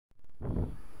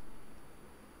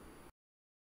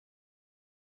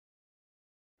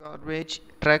Garbage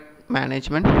truck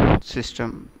management system.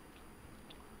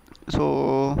 So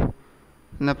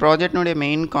இந்த ப்ராஜெக்ட்னுடைய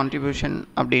main contribution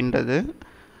அப்படின்றது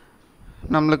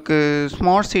நம்மளுக்கு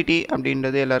ஸ்மார்ட் சிட்டி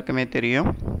அப்படின்றது எல்லாருக்குமே தெரியும்.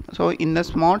 ஸோ இந்த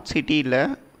ஸ்மார்ட் சிட்டியில்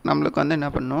நம்மளுக்கு வந்து என்ன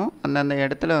பண்ணும், அந்தந்த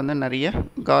இடத்துல வந்து நிறைய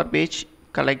கார்பேஜ்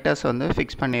கலெக்டர்ஸ் வந்து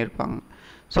ஃபிக்ஸ் பண்ணியிருப்பாங்க.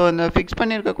 ஸோ இந்த ஃபிக்ஸ்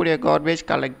பண்ணியிருக்கக்கூடிய கார்பேஜ்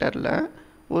கலெக்டரில்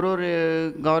ஒரு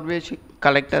கார்பேஜ்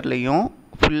கலெக்டர்லேயும்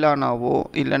ஃபுல்லானாவோ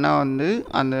இல்லைனா வந்து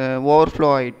அந்த ஓவர்ஃப்ளோ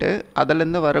ஆகிட்டு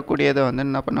அதிலேருந்து வரக்கூடியதை வந்து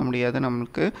என்ன பண்ண முடியாது,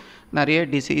 நம்மளுக்கு நிறைய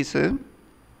டிசீஸு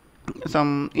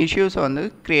சம் இஷ்யூஸை வந்து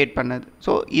க்ரியேட் பண்ணுது.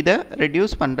 ஸோ இதை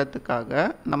ரெடியூஸ் பண்ணுறதுக்காக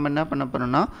நம்ம என்ன பண்ண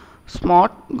போகிறோம்னா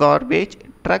smart garbage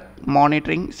truck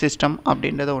monitoring system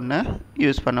அப்படின்றத ஒன்று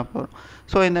யூஸ் பண்ண போகிறோம்.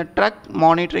 ஸோ இந்த ட்ரக்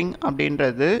மானிட்டரிங்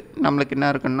அப்படின்றது நம்மளுக்கு என்ன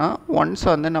இருக்குன்னா, ஒன்ஸ்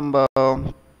வந்து நம்ம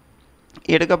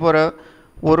எடுக்க போகிற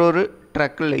ஒரு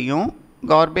ட்ரக்லேயும்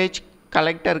கார்பேஜ்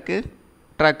கலெக்டருக்கு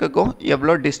ட்ரக்குக்கும்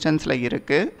எவ்வளோ டிஸ்டன்ஸில்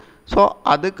இருக்குது, ஸோ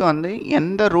அதுக்கு வந்து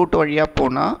எந்த ரூட் வழியாக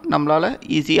போனால் நம்மளால்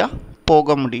ஈஸியாக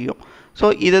போக முடியும். ஸோ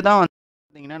இதுதான் வந்து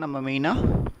பார்த்திங்கன்னா நம்ம மெயினாக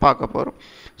பார்க்க போகிறோம்.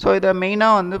 ஸோ இதை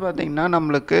மெயினாக வந்து பார்த்திங்கன்னா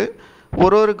நம்மளுக்கு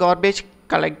ஒரு கார்பேஜ்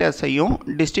கலெக்டர்ஸையும்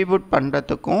டிஸ்ட்ரிபியூட்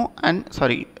பண்ணுறதுக்கும்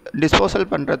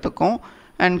டிஸ்போசல் பண்ணுறதுக்கும்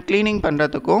அண்ட் க்ளீனிங்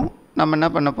பண்ணுறதுக்கும் நம்ம என்ன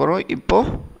பண்ண போகிறோம்,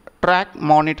 இப்போது ட்ராக்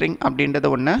மானிட்டரிங் அப்படின்றத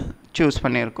ஒன்று சூஸ்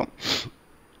பண்ணியிருக்கோம்.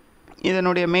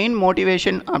 இதனுடைய மெயின்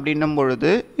மோட்டிவேஷன் அப்படின்னும் பொழுது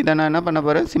இதை நான் என்ன பண்ண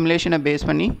போகிறேன், சிமுலேஷனை பேஸ்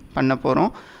பண்ணி பண்ண போகிறோம்.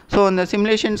 ஸோ இந்த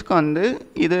சிமுலேஷன்ஸ்க்கு வந்து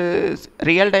இது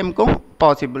real டைமுக்கும்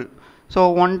possible. So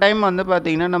one time வந்து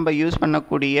பார்த்திங்கன்னா நம்ம யூஸ்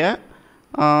பண்ணக்கூடிய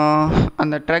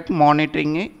அந்த drug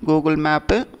monitoring, Google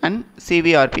map and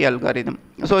சிவிஆர்பி algorithm.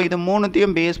 So இது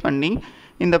மூணுத்தையும் பேஸ் பண்ணி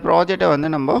இந்த ப்ராஜெக்டை வந்து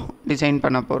நம்ம டிசைன்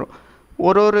பண்ண போகிறோம்.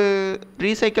 ஒரு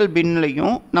ரீசைக்கிள்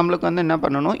பின்லையும் நம்மளுக்கு வந்து என்ன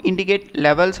பண்ணணும், இண்டிகேட்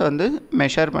லெவல்ஸ் வந்து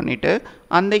மெஷர் பண்ணிவிட்டு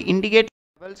அந்த இண்டிகேட்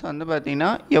லெவல்ஸ் வந்து பார்த்திங்கன்னா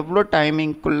எவ்வளோ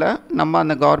டைமிங்குள்ளே நம்ம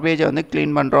அந்த கார்பேஜை வந்து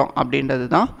க்ளீன் பண்ணுறோம் அப்படின்றது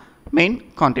தான் மெயின்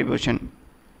கான்ட்ரிபியூஷன்.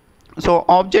 ஸோ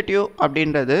ஆப்ஜெக்டிவ்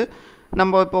அப்படின்றது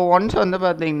நம்ம இப்போ ஒன்ஸ் வந்து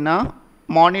பார்த்திங்கன்னா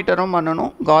மானிட்டரும்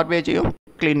பண்ணணும், கார்பேஜையும்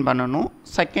க்ளீன் பண்ணணும்.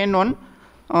 செகண்ட் ஒன்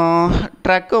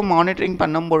ட்ரக்கு மானிட்டரிங்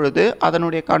பண்ணும் பொழுது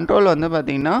அதனுடைய கண்ட்ரோல் வந்து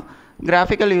பார்த்திங்கன்னா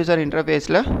கிராஃபிக்கல் யூசர்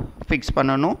இன்டர்ஃபேஸில் ஃபிக்ஸ்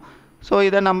பண்ணணும். ஸோ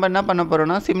இதை நம்ம என்ன பண்ண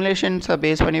போகிறோம்னா சிமுலேஷன்ஸை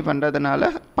பேஸ் பண்ணி பண்ணுறதுனால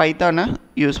பைத்தானை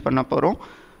யூஸ் பண்ண போகிறோம்.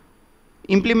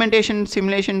 இம்ப்ளிமெண்டேஷன்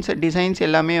சிமுலேஷன்ஸ் டிசைன்ஸ்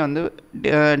எல்லாமே வந்து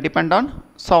depend on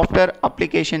software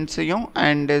அப்ளிகேஷன்ஸையும்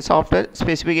and software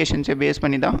ஸ்பெசிஃபிகேஷன்ஸை base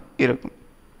பண்ணி தான் இருக்கும்.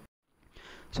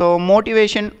 ஸோ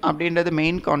மோட்டிவேஷன் அப்படின்றது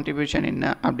மெயின் கான்ட்ரிபியூஷன் என்ன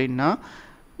அப்படின்னா,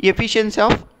 efficiency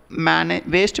of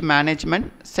waste management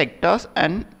sectors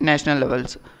and national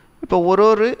levels. இப்போ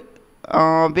ஒரு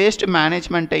வேஸ்ட்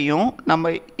மேனேஜ்மெண்ட்டையும் நம்ம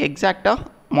எக்ஸாக்டாக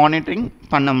மானிட்டரிங்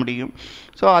பண்ண முடியும்.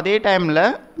 ஸோ அதே டைமில்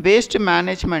வேஸ்ட்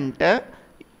மேனேஜ்மெண்ட்டை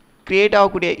க்ரியேட்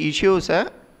ஆகக்கூடிய இஷ்யூஸை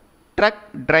ட்ரக்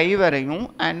டிரைவரையும்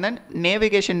அண்ட் தென்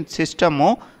நேவிகேஷன்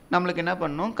சிஸ்டமும் நம்மளுக்கு என்ன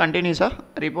பண்ணணும், கண்டினியூஸாக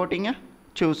ரிப்போர்ட்டிங்கை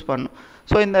சூஸ் பண்ணணும்.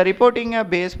 ஸோ இந்த ரிப்போர்ட்டிங்கை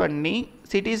பேஸ் பண்ணி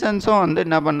சிட்டிசன்ஸும் வந்து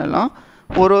என்ன பண்ணலாம்,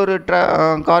 ஒரு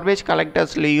கார்பேஜ்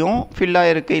கலெக்டர்ஸ்லேயும்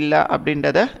ஃபில்லாக இருக்குது இல்லை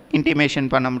அப்படின்றத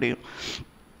இன்டிமேஷன் பண்ண முடியும்.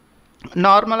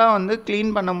 நார்மலாக வந்து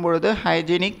க்ளீன் பண்ணும்பொழுது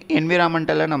ஹைஜீனிக்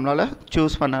என்விரான்மெண்டலில் நம்மளால்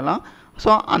சூஸ் பண்ணலாம்.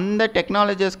 ஸோ அந்த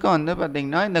டெக்னாலஜிஸ்க்கு வந்து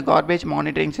பார்த்திங்கன்னா இந்த கார்பேஜ்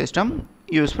மானிட்டரிங் சிஸ்டம்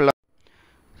யூஸ்ஃபுல்லாக.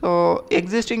 ஸோ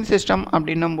எக்ஸிஸ்டிங் சிஸ்டம்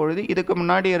அப்படின்னும் பொழுது இதுக்கு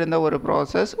முன்னாடி இருந்த ஒரு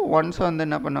ப்ராசஸ் ஒன்ஸ் வந்து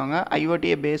என்ன பண்ணுவாங்க,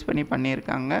 ஐஓடியை பேஸ் பண்ணி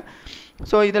பண்ணியிருக்காங்க.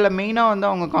 ஸோ இதில் மெயினாக வந்து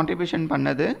அவங்க கான்ட்ரிபியூஷன்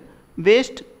பண்ணது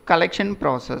waste collection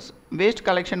process. Waste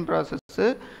collection process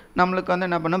நம்மளுக்கு வந்து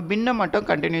என்ன பண்ணோம், பின்னை மட்டும்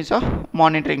கண்டினியூஸாக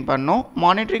மானிட்டரிங் பண்ணோம்.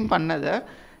 மானிட்டரிங் பண்ணதை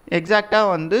எக்ஸாக்டாக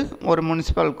வந்து ஒரு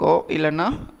முனிசிபலுக்கோ இல்லைன்னா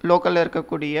லோக்கலில்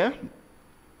இருக்கக்கூடிய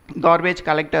கார்பேஜ்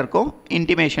கலெக்டருக்கோ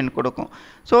இன்டிமேஷன் கொடுக்கும்.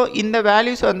 ஸோ இந்த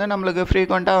வேல்யூஸ் வந்து நம்மளுக்கு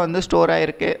ஃப்ரீக்வெண்ட்டாக வந்து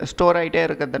ஸ்டோர் ஆகிட்டே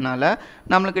இருக்கிறதுனால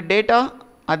நம்மளுக்கு டேட்டா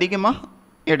அதிகமாக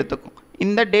எடுத்துக்கும்.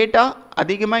 இந்த டேட்டா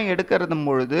அதிகமாக எடுக்கிறது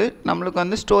பொழுது நம்மளுக்கு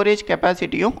வந்து ஸ்டோரேஜ்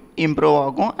கெப்பாசிட்டியும் இம்ப்ரூவ்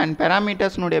ஆகும் அண்ட்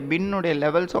பேராமீட்டர்ஸ்னுடைய பின்னுடைய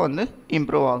லெவல்ஸும் வந்து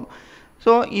இம்ப்ரூவ் ஆகும்.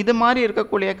 ஸோ இது மாதிரி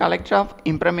இருக்கக்கூடிய கலெக்டர் ஆஃப்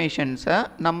இன்ஃபர்மேஷன்ஸை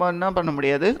நம்ம என்ன பண்ண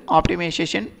முடியாது,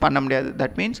 ஆப்டிமைசேஷன் பண்ண முடியாது.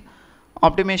 That means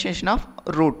optimisation of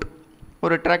root.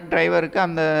 ஒரு ட்ரக் டிரைவருக்கு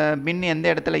அந்த பின் எந்த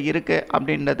இடத்துல இருக்குது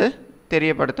அப்படின்றது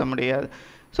தெரியப்படுத்த முடியாது.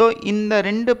 ஸோ இந்த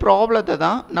ரெண்டு ப்ராப்ளத்தை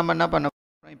தான் நம்ம என்ன பண்ண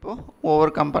போகிறோம், இப்போது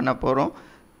ஓவர் கம் பண்ண போகிறோம்.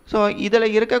 ஸோ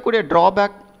இதில் இருக்கக்கூடிய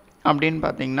ட்ராபேக் அப்படின்னு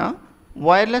பார்த்திங்கன்னா,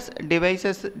 ஒயர்லெஸ்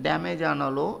டிவைசஸ் டேமேஜ்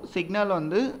ஆனாலும் சிக்னல்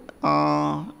வந்து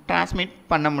டிரான்ஸ்மிட்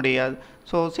பண்ண முடியாது.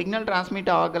 ஸோ சிக்னல் டிரான்ஸ்மிட்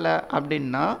ஆகலை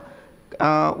அப்படின்னா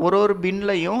ஒரு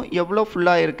பின்லையும் எவ்வளோ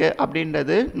ஃபுல்லாக இருக்குது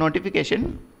அப்படின்றது நோட்டிஃபிகேஷன்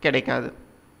கிடைக்காது.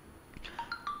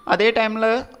 அதே டைமில்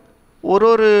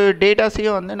ஒரு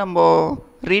டேட்டாஸையும் வந்து நம்ம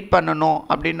ரீட் பண்ணணும்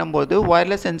அப்படின்னும்போது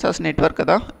வயர்லெஸ் சென்சார்ஸ் நெட்வொர்க்கை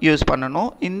தான் யூஸ் பண்ணணும்.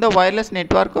 இந்த வயர்லெஸ்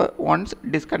நெட்வொர்க் ஒன்ஸ்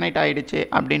டிஸ்கனெக்ட் ஆகிடுச்சு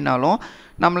அப்படின்னாலும்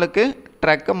நம்மளுக்கு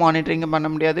ட்ரக்கை மானிட்டரிங் பண்ண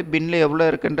முடியாது, பின்னில் எவ்வளோ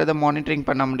இருக்குன்றதை மானிட்டரிங்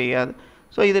பண்ண முடியாது.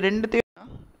 ஸோ இது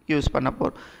ரெண்டுத்தையும் யூஸ் பண்ண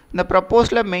போகிறோம். இந்த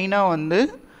ப்ரப்போஸில் மெயினாக வந்து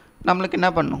நம்மளுக்கு என்ன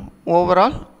பண்ணணும்,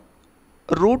 ஓவரால்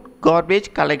ரூட் கார்பேஜ்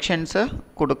கலெக்ஷன்ஸை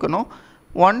கொடுக்கணும்.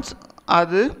 ஒன்ஸ்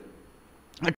அது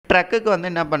ட்ரக்குக்கு வந்து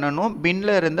என்ன பண்ணணும்,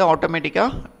 பின்னில் இருந்து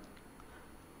ஆட்டோமேட்டிக்காக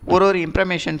ஒரு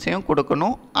இன்ஃபர்மேஷன்ஸையும்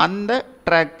கொடுக்கணும். அந்த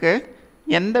ட்ரக்கு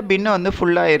எந்த பின்னு வந்து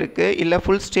ஃபுல்லாக இருக்குது இல்லை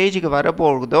ஃபுல் ஸ்டேஜுக்கு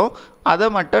வரப்போகுதோ அதை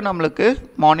மட்டும் நம்மளுக்கு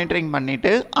மானிட்டரிங்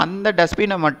பண்ணிவிட்டு அந்த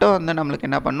டஸ்ட்பினை மட்டும் வந்து நம்மளுக்கு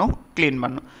என்ன பண்ணணும், க்ளீன்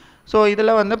பண்ணணும். ஸோ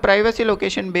இதில் வந்து ப்ரைவசி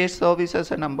லொக்கேஷன் பேஸ்ட்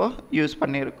சர்வீசஸை நம்ம யூஸ்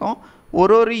பண்ணியிருக்கோம்.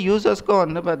 ஒரு யூசர்ஸ்க்கும்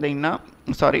வந்து பார்த்திங்கன்னா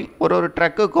ஒரு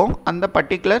ட்ரக்குக்கும் அந்த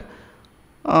பர்டிகுலர்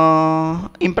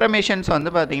இன்ஃபர்மேஷன்ஸ் வந்து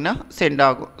பார்த்திங்கன்னா சென்ட்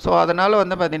ஆகும். ஸோ அதனால்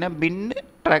வந்து பார்த்திங்கன்னா பின்,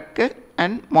 ட்ரக்கு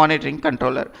அண்ட் மானிட்டரிங்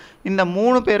கண்ட்ரோலர் இந்த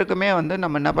 3 பேருக்குமே வந்து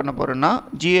நம்ம என்ன பண்ண போகிறோம்னா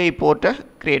ஜிஐ போர்ட்டை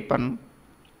க்ரியேட் பண்ணணும்.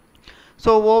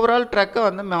 ஸோ ஓவரால் ட்ரக்கை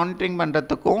வந்து மானிட்டரிங்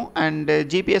பண்ணுறதுக்கும் அண்டு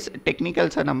ஜிபிஎஸ்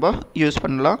டெக்னிக்கல்ஸை நம்ம யூஸ்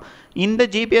பண்ணலாம். இந்த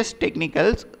GPS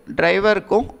technicals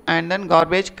டிரைவருக்கும் and then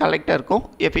garbage கலெக்டருக்கும்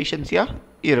எஃபிஷியன்சியாக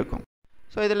இருக்கும்.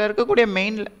 ஸோ இதில் இருக்கக்கூடிய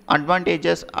மெயின்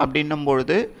அட்வான்டேஜஸ்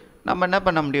அப்படின்னும்பொழுது நம்ம என்ன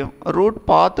பண்ண முடியும், ரூட்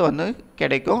பாத் வந்து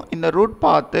கிடைக்கும். இந்த ரூட்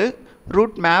பாத்து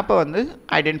ரூட் மேப்பை வந்து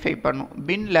ஐடென்டிஃபை பண்ணும்.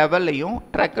 பின் லெவல்லையும்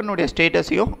ட்ரக்கினுடைய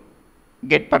ஸ்டேட்டஸையும்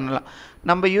கெட் பண்ணலாம்.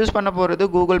 நம்ம யூஸ் பண்ண போகிறது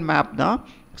கூகுள் மேப் தான்.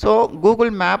 ஸோ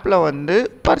கூகுள் மேப்பில் வந்து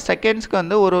பர் செகண்ட்ஸ்க்கு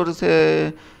வந்து ஒரு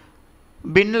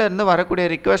பின்லேருந்து வரக்கூடிய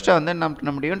ரிக்வெஸ்ட்டை வந்து என்ன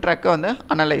பண்ண முடியும், ட்ரக்கை வந்து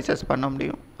அனலைசஸ் பண்ண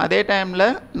முடியும். அதே டைமில்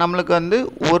நம்மளுக்கு வந்து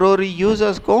ஒரு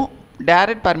யூசர்ஸ்க்கும்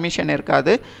டைரக்ட் பர்மிஷன்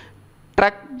இருக்காது.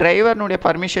 ட்ரக் டிரைவர்னுடைய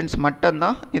பர்மிஷன்ஸ்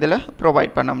மட்டும்தான் இதில்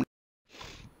ப்ரொவைட் பண்ண முடியும்.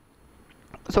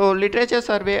 ஸோ லிட்ரேச்சர்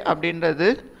சர்வே அப்படின்றது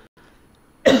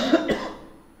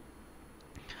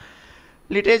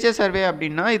லிட்ரேச்சர் சர்வே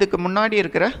அப்படின்னா இதுக்கு முன்னாடி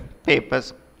இருக்கிற பேப்பர்ஸ்.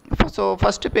 ஸோ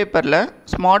ஃபஸ்ட்டு பேப்பரில்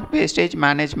smart wastage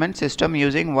management system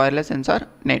using wireless sensor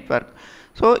network.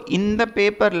 So இந்த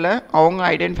பேப்பரில் அவங்க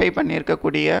ஐடென்டிஃபை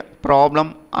பண்ணியிருக்கக்கூடிய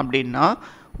ப்ராப்ளம் அப்படின்னா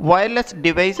வயர்லெஸ்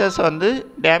டிவைசஸ் வந்து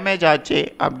டேமேஜ் ஆச்சு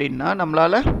அப்படின்னா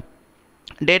நம்மளால்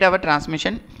டேட்டாவை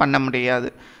டிரான்ஸ்மிஷன் பண்ண முடியாது.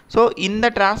 ஸோ இந்த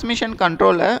டிரான்ஸ்மிஷன்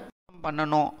கண்ட்ரோலை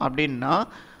பண்ணணும் அப்படின்னா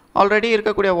ஆல்ரெடி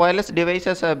இருக்கக்கூடிய வயர்லெஸ்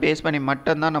டிவைசஸை பேஸ் பண்ணி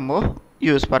மட்டும்தான் நம்ம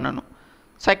யூஸ் பண்ணணும்.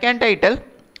 Second title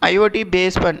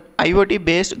IoT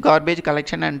paste garbage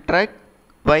collection and drug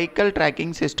vehicle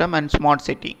tracking system and smart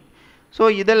city. So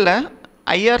இதில்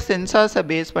ஐஆர் சென்சார்ஸை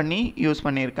பேஸ் பண்ணி யூஸ்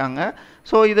பண்ணியிருக்காங்க.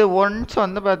 ஸோ இது ஒன்ஸ்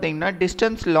வந்து பார்த்திங்கன்னா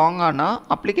டிஸ்டன்ஸ் லாங் ஆனால்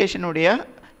அப்ளிகேஷனுடைய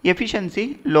எஃபிஷியன்சி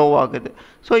லோ ஆகுது.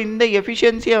 ஸோ இந்த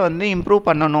எஃபிஷியன்சியை வந்து இம்ப்ரூவ்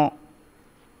பண்ணணும்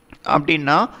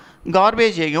அப்படின்னா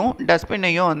கார்பேஜையும்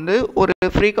டஸ்ட்பினையும் வந்து ஒரு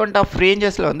ஃப்ரீக்வெண்ட் ஆஃப்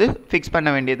ரேஞ்சஸில் வந்து ஃபிக்ஸ் பண்ண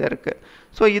வேண்டியது இருக்குது.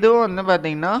 ஸோ இதுவும் வந்து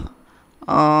பார்த்திங்கன்னா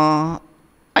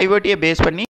ஐஓடியை பேஸ்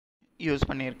பண்ணி யூஸ்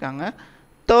பண்ணியிருக்காங்க.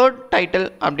 தேர்ட் டைட்டில்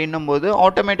அப்படின்னும்போது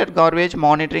automated garbage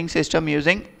monitoring system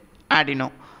using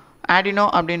Arduino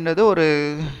அப்படின்றது ஒரு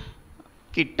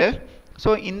கிட்டு.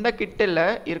 ஸோ இந்த கிட்டில்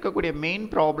இருக்கக்கூடிய மெயின்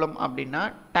ப்ராப்ளம் அப்படின்னா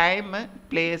time,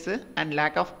 place and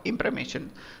lack of information.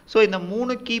 So இந்த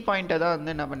 3 கீ பாயிண்ட்டை தான்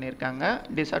வந்து என்ன பண்ணியிருக்காங்க,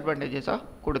 டிஸ்அட்வான்டேஜஸாக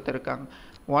கொடுத்துருக்காங்க.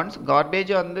 ஒன்ஸ்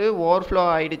கார்பேஜ் வந்து ஓவர்ஃப்ளோ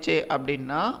ஆகிடுச்சு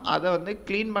அப்படின்னா அதை வந்து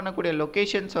க்ளீன் பண்ணக்கூடிய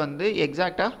லொக்கேஷன்ஸ் வந்து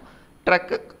எக்ஸாக்டாக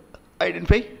ட்ரக்கு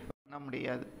ஐடென்டிஃபை பண்ண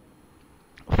முடியாது.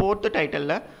 Fourth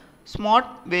டைட்டிலில்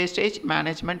smart wastage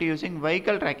management using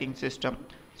vehicle tracking system.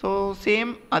 So same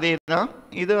அதே தான்.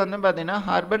 இது வந்து பார்த்திங்கன்னா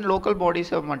அர்பன் லோக்கல்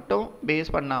பாடிஸை மட்டும்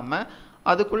பேஸ் பண்ணாமல்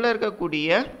அதுக்குள்ளே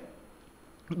இருக்கக்கூடிய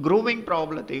க்ரூவிங்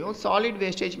ப்ராப்ளத்தையும் சாலிட்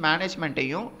வேஸ்டேஜ்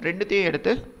மேனேஜ்மெண்ட்டையும் ரெண்டுத்தையும்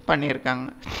எடுத்து பண்ணியிருக்காங்க.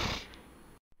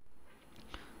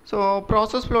 So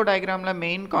process flow டயக்ராமில்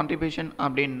main contribution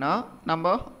அப்படின்னா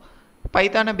நம்ம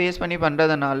பைத்தானை பேஸ் பண்ணி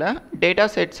பண்ணுறதுனால டேட்டா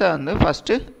செட்ஸை வந்து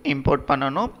ஃபஸ்ட்டு இம்போர்ட்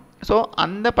பண்ணணும். ஸோ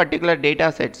அந்த பர்டிகுலர் டேட்டா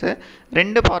செட்ஸு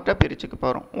 2 பார்ட்டாக பிரிச்சுக்க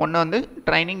போகிறோம். ஒன்று வந்து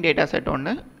ட்ரைனிங் டேட்டா செட்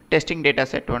ஒன்று, டெஸ்டிங் டேட்டா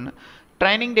செட் ஒன்று.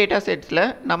 ட்ரைனிங் டேட்டா செட்ஸில்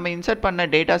நம்ம இன்சர்ட் பண்ண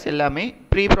டேட்டாஸ் எல்லாமே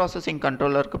ப்ரீ ப்ராசஸிங்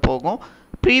கண்ட்ரோலருக்கு போகும்.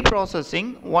 ப்ரீ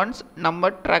ப்ராசஸிங் ஒன்ஸ்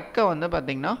நம்ம ட்ரக்கை வந்து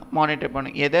பார்த்திங்கன்னா மானிட்டர்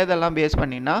பண்ணும். எதெல்லாம் பேஸ்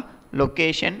பண்ணினா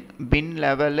location, bin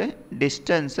level,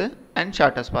 distance and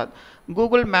shortest path.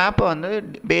 Google மேப்பை வந்து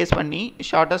பேஸ் பண்ணி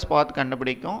ஷார்ட்டஸ்ட் பாத்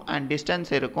கண்டுபிடிக்கும் அண்ட்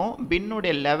டிஸ்டன்ஸ் இருக்கும்.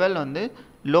 பின்னுடைய லெவல் வந்து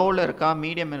லோவில் இருக்கா,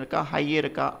 மீடியம் இருக்கா, ஹை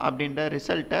இருக்கா அப்படின்ற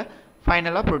ரிசல்ட்டை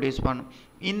ஃபைனலாக ப்ரொடியூஸ் பண்ணும்.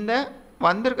 இந்த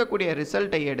வந்திருக்கக்கூடிய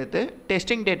ரிசல்ட்டை எடுத்து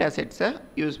டெஸ்டிங் டேட்டா செட்ஸை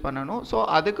யூஸ் பண்ணணும். ஸோ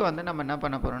அதுக்கு வந்து நம்ம என்ன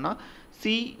பண்ண போகிறோம்னா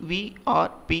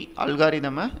சிவிஆர்பி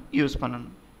அல்காரிதமை யூஸ்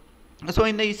பண்ணணும். ஸோ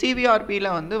இந்த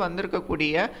சிவிஆர்பியில் வந்து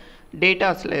வந்திருக்கக்கூடிய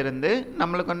டேட்டாஸில் இருந்து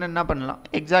நம்மளுக்கு வந்து என்ன பண்ணலாம்,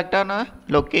 எக்ஸாக்டான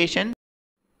லொக்கேஷன்,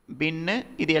 பின்னு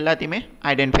இது எல்லாத்தையுமே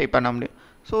ஐடென்டிஃபை பண்ண முடியும்.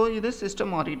 ஸோ இது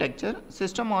சிஸ்டம்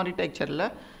ஆர்கிடெக்சரில்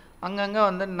அங்கங்கே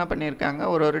வந்து என்ன பண்ணியிருக்காங்க,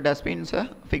 ஒரு டஸ்ட்பின்ஸை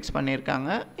ஃபிக்ஸ் பண்ணியிருக்காங்க.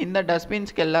 இந்த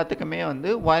டஸ்ட்பின்ஸ்க்கு எல்லாத்துக்குமே வந்து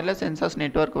வயர்லெஸ் சென்சார்ஸ்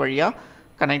நெட்வொர்க் வழியாக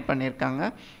கனெக்ட் பண்ணியிருக்காங்க.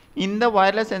 இந்த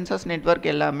வயர்லெஸ் சென்சார்ஸ் நெட்வொர்க்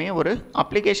எல்லாமே ஒரு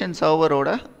அப்ளிகேஷன் சர்வரோட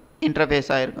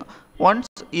இன்டர்ஃபேஸ் ஆகிருக்கும்.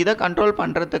 ஒன்ஸ் இதை கண்ட்ரோல்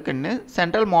பண்ணுறதுக்குன்னு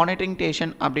சென்ட்ரல் மானிட்டரிங்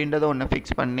ஸ்டேஷன் அப்படின்றத ஒன்று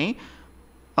ஃபிக்ஸ் பண்ணி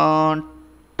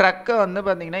ட்ரக்கை வந்து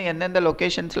பார்த்திங்கன்னா எந்தெந்த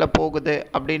லொக்கேஷன்ஸில் போகுது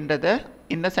அப்படின்றத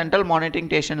இந்த சென்ட்ரல் மானிட்டரிங்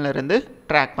ஸ்டேஷன்லேருந்து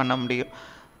ட்ராக் பண்ண முடியும்.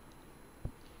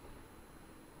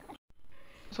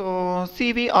 ஸோ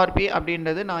சிவிஆர்பி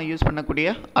அப்படின்றது நான் யூஸ் பண்ணக்கூடிய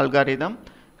அல்காரிதம்.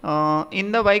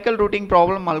 இந்த வெஹிக்கிள் ரூட்டிங்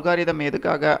ப்ராப்ளம் அல்காரிதம்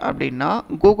எதுக்காக அப்படின்னா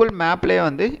கூகுள் மேப்லேயே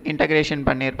வந்து இன்டகிரேஷன்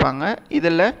பண்ணியிருப்பாங்க.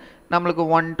 இதில் நம்மளுக்கு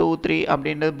 1 2 3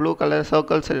 அப்படின்றது ப்ளூ கலர்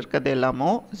சர்க்கிள்ஸ் இருக்கிறது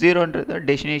எல்லாமும் 0ன்றது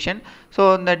டெஸ்டினேஷன். ஸோ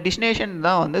இந்த டெஸ்டினேஷன்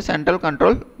தான் வந்து சென்ட்ரல்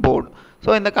கண்ட்ரோல் போர்டு. ஸோ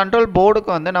இந்த கண்ட்ரோல்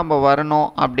போர்டுக்கு வந்து நம்ம வரணும்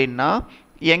அப்படின்னா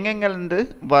எங்கெங்கேருந்து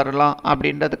வரலாம்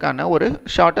அப்படின்றதுக்கான ஒரு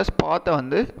ஷார்ட்டஸ்ட் பாத்தை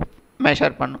வந்து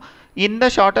மெஷர் பண்ணும். இந்த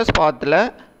ஷார்ட்டஸ்ட் பாத்தில்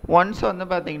ஒன்ஸ் வந்து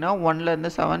பார்த்திங்கன்னா 1லேருந்து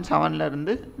 7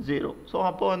 7லேருந்து 0. ஸோ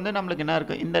அப்போது வந்து நம்மளுக்கு என்ன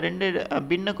இருக்குது, இந்த ரெண்டு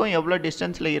பின்னுக்கும் எவ்வளோ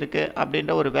டிஸ்டன்ஸில் இருக்குது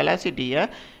அப்படின்ற ஒரு வெலாசிட்டியை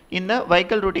இந்த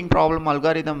vehicle routing problem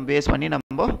algorithm base பண்ணி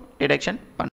நம்ம டிடெக்ஷன்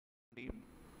பண்ண முடியும்.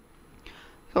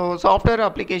 ஸோ சாஃப்ட்வேர்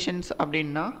அப்ளிகேஷன்ஸ்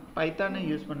அப்படின்னா பைத்தானை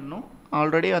யூஸ் பண்ணணும்.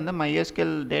 ஆல்ரெடி வந்து MySQL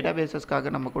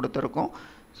டேட்டாபேஸஸ்க்காக நம்ம கொடுத்துருக்கோம்.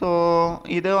 ஸோ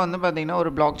இது வந்து பார்த்திங்கன்னா ஒரு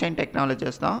பிளாக் செயின்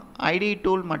டெக்னாலஜிஸ் தான். ஐடி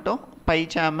டூல் மட்டும்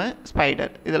பைசாமு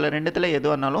ஸ்பைடர் இதில் ரெண்டுத்தில் எது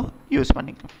வேணாலும் யூஸ்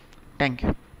பண்ணிக்கலாம்.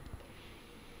 தேங்க்யூ.